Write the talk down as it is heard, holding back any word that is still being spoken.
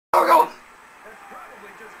Oh God!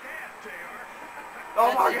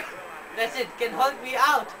 Oh my God! That's it. Can Hulk be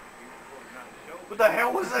out? What the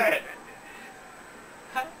hell was that?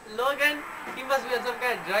 Logan, he must be on some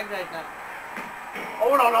kind of drug right now.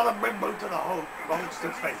 Oh no, another big boot to the Hulk's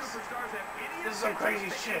face. This is some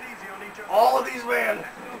crazy shit. All of these men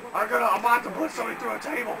are about to put somebody through a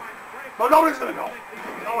table. But nobody's gonna go.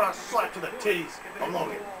 I want to slap to the titties of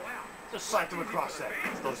Logan. Just slap them across that.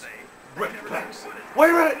 Those ripped pecs. Wait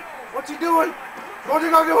a minute! What's he doing? What's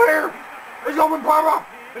he gonna do here? He's open Parma!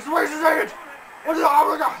 It's the racist age! What's he oh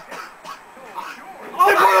my God!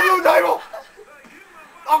 They put him through the table!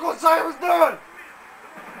 Uncle Sam is done!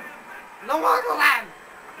 No Uncle Sam!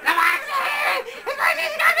 No Uncle Sam!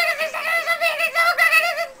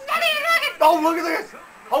 Oh, look at this!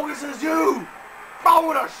 Hogan says you! Oh,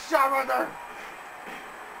 what a shot right there!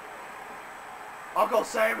 Uncle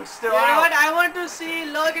Sam is still out. You know what? I want to see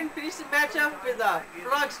Logan finish the match off with a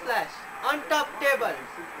frog splash on top table.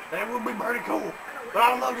 That would be pretty cool. But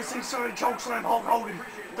I'd love to see somebody chokeslam Hulk Hogan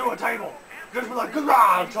through a table. Just with a good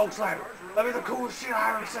chokeslam. That'd be the coolest shit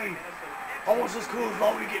I ever seen. Almost as cool as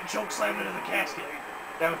Logan getting chokeslammed into the casket.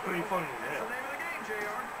 That was pretty funny as hell.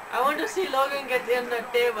 I want to see Logan get in the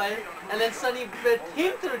table and then Sonny put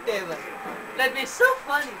him through the table. That'd be so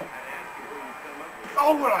funny.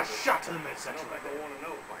 Oh, what a shot to the midsection right there.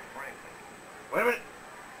 Wait a minute.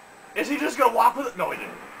 Is he just gonna walk with it? No, he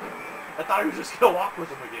didn't. I thought he was just gonna walk with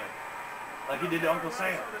him again. Like he did to Uncle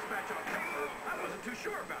Sam.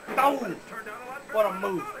 Oh! What a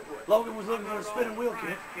move. Logan was looking for a spinning wheel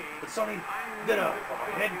kick, but Sonny did a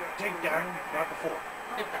head takedown right before.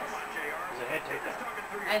 Hip toss. It was a head takedown.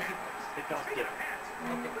 And hip toss. Hip toss did.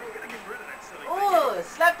 Oh,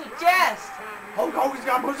 slap the chest. Hulk Hogan's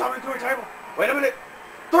got to put something through a table. Wait a minute.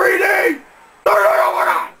 3D! 3D! Oh my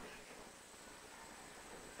God!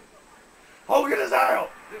 Hogan is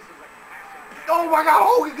out. Oh my God,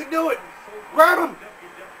 Hogan can do it. Grab him.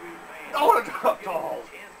 Oh, what a drop to Hulk.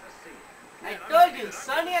 I told you,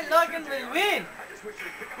 Sonny and Logan will win.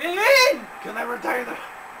 We'll win. Can they retain their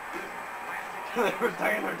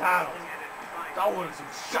titles? Oh, what some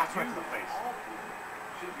shots right to the face.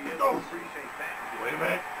 Oh. Wait a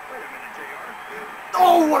minute.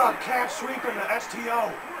 Oh, what a calf sweep in the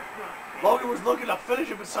STO. Logan was looking to finish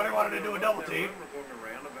it, but Sonny wanted to do a double team.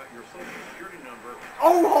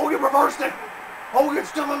 Oh, Hogan reversed it. Hogan's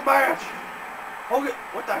still in the match. Hogan,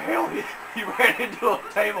 what the hell? He ran into a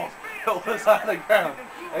table that was on the ground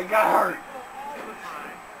and got hurt.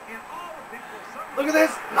 Look at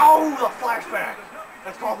this. No, the flashback.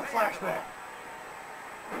 That's called the flashback.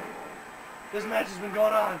 This match has been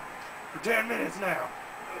going on for 10 minutes now.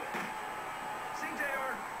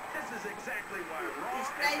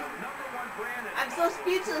 I'm so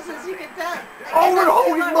speechless as you can tell. Oh, and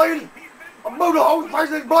Hogan's bleeding. I'm moving Hogan's face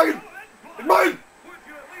and he's bleeding. He's bleeding.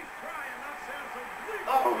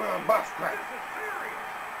 Oh, the bus crack.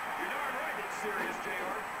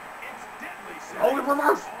 Hogan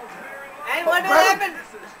reverse. And what will happen?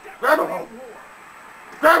 Grab him, Hogan.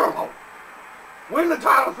 Grab him, Hogan. Win the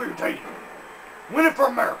title for your team. Win it for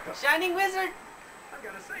America. Shining Wizard.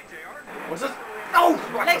 What's this? No!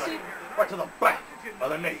 Right to the back of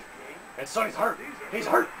the knee. And Sonny's hurt. He's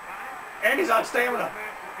hurt. And he's out of stamina.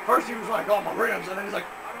 First he was like, oh, my ribs. And then he's like,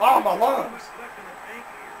 oh, my lungs.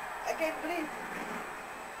 I can't breathe.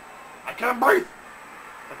 I can't breathe.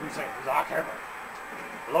 That's what he's saying. He's like, I can't breathe.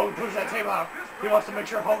 Logan pushes that table out. He wants to make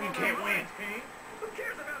sure Hogan can't win.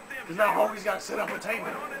 Because now Hogan's got to set up a table.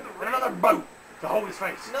 And another boot to Hogan's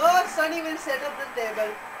face. No, Sonny will set up the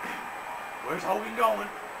table. Where's Hogan going?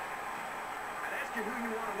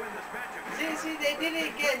 See, they did it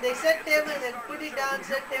again. They set table and put it down,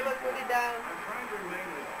 set table, put it down.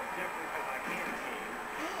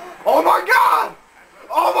 Oh my God!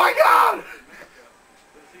 Oh my God!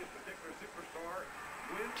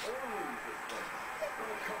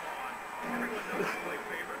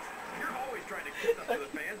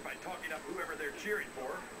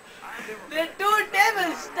 There are two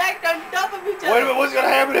tables stacked on top of each other. Wait a minute, what's going to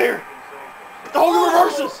happen here? The Hogan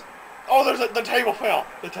reverses! Oh, the table fell.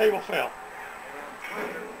 The table fell.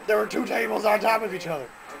 There were two tables on top of each other.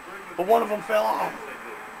 But one of them fell off.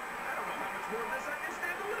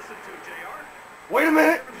 Wait a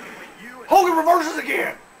minute! Hogan reverses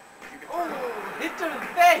again! Oh, hit to the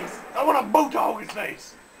face! I want a boot to Hogan's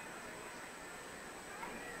face.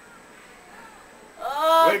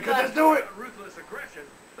 Oh, wait, could this do it?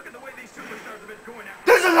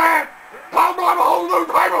 This is it! Pound on a whole new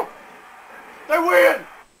table! They win!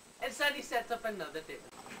 And Sonny sets up another table.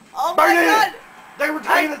 Oh my They did. God! They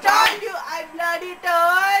retain the title! I told you! I bloody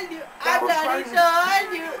told you. I That was bloody crazy. told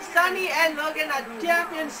you. Sonny and Logan are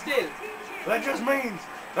champions still. That just means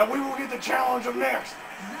that we will get the challenge of next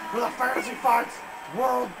for the Fantasy Fights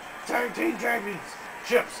World Tag Team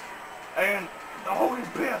Championships. And Hogan's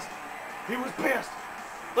pissed. He was pissed.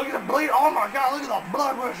 Look at the bleed. Oh my God, look at the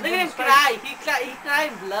blood rushing Look from at him his face. cry. He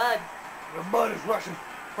crying blood. The blood is rushing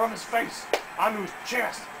from his face onto his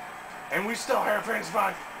chest. And we still have Fantasy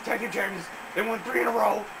Fight Tag Team Champions. They won 3 in a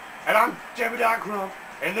row. And I'm Jebediah Crumb.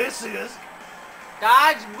 And this is...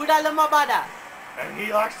 Taj Budalamabada. And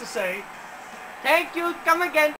he likes to say... Thank you. Come again.